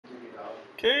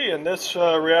Okay, in this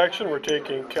reaction we're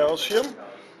taking calcium,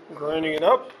 grinding it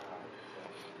up,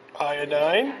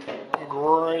 iodine,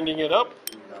 grinding it up.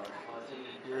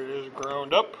 Here it is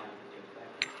ground up.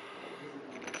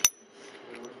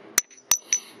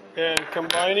 And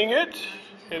combining it,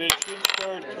 and it should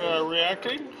start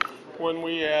reacting when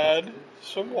we add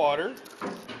some water.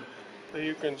 So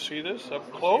you can see this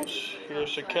up close.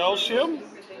 Here's the calcium.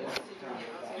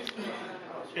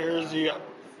 There's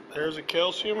the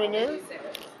calcium in there.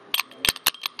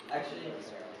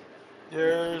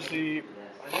 There's the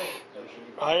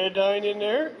iodine in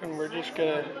there, and we're just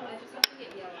going to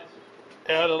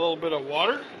add a little bit of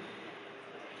water.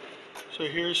 So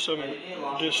here's some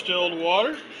distilled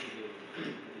water.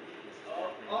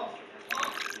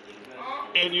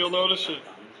 And you'll notice it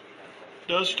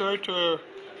does start to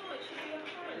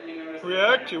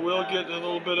react. You will get a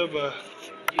little bit of a...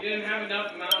 You didn't have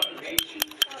enough amount of information.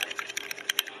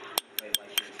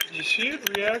 Did you see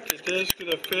it react? It does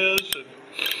get a fizz and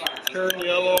turn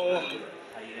yellow.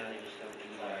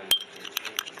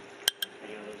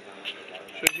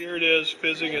 So here it is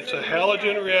fizzing. It's a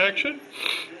halogen reaction.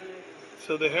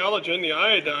 So the halogen, the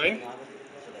iodine,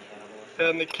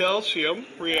 and the calcium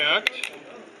react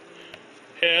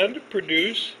and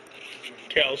produce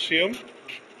calcium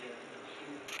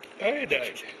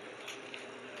iodide,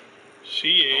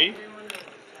 Ca2.